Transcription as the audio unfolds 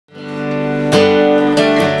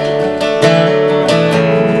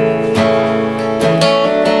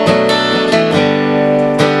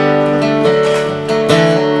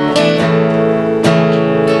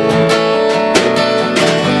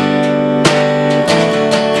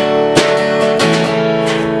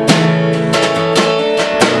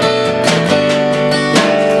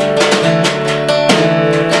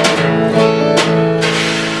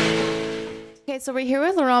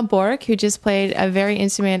Bourque, who just played a very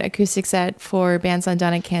intimate acoustic set for Bands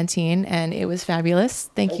Undone at Canteen, and it was fabulous.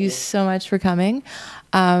 Thank you so much for coming.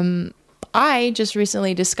 I just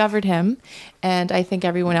recently discovered him, and I think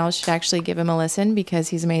everyone else should actually give him a listen because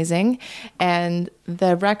he's amazing. And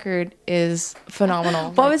the record is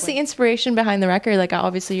phenomenal. What was the inspiration behind the record? Like,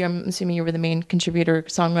 obviously, I'm assuming you were the main contributor,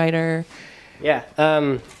 songwriter. Yeah,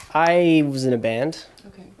 I was in a band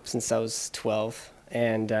since I was 12,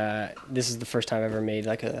 and this is the first time I've ever made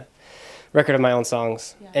like a record of my own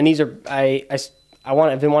songs. Yeah. And these are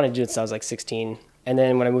I've been wanting to do it since I was like 16, and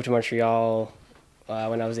then when I moved to Montreal.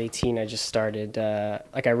 When I was 18, I just started,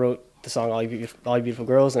 like I wrote the song All You Beautiful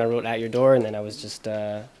Girls, and I wrote At Your Door, and then I was just,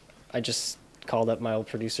 I just called up my old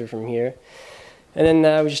producer from here, and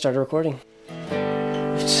then we just started recording.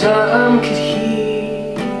 If time could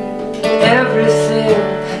heal everything,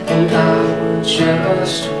 and I would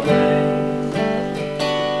just wait.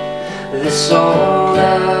 That's all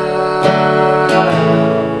I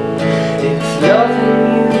if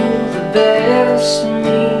loving you the best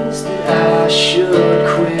means that I should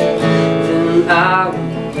quit, then I would.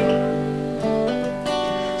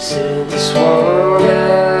 Said this one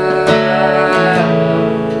out,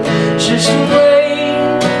 just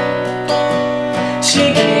wait,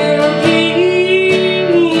 take it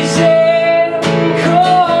easy,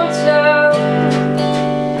 calm down,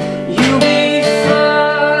 you'll be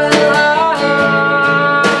fine now.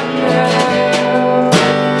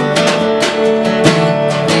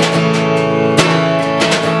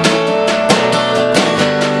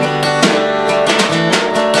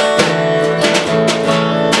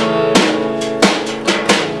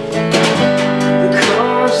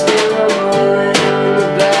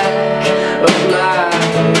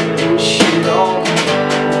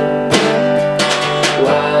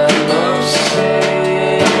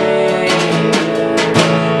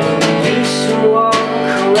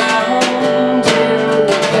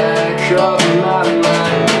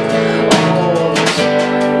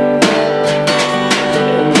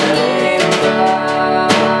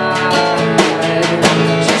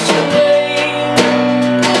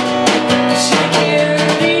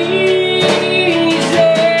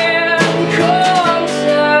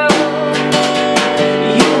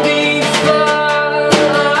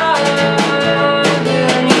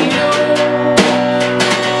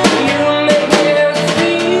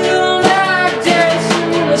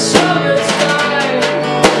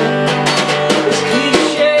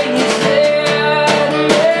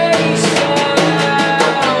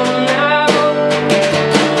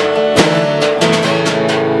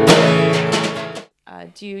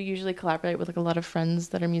 Do you usually collaborate with like a lot of friends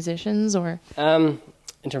that are musicians, or in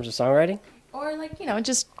terms of songwriting, or like, you know,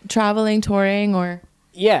 just traveling, touring, or?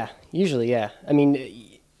 Yeah, usually, yeah. I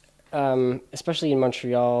mean, especially in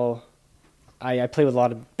Montreal, I play with a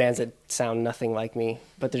lot of bands that sound nothing like me,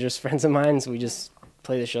 but they're just friends of mine, so we just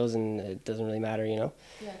play the shows and it doesn't really matter, you know?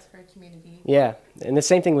 Yeah, it's for a community. Yeah, and the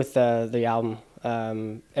same thing with the album.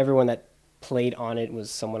 Everyone that played on it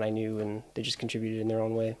was someone I knew, and they just contributed in their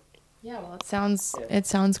own way. Yeah, well, it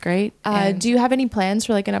sounds great. Do you have any plans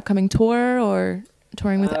for like an upcoming tour or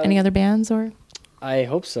touring with any other bands, or? I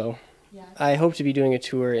hope so. Yeah. I hope to be doing a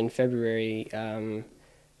tour in February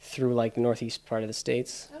through like the northeast part of the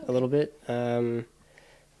States a little bit, and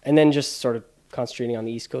then just sort of concentrating on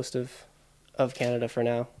the east coast of Canada for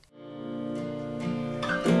now.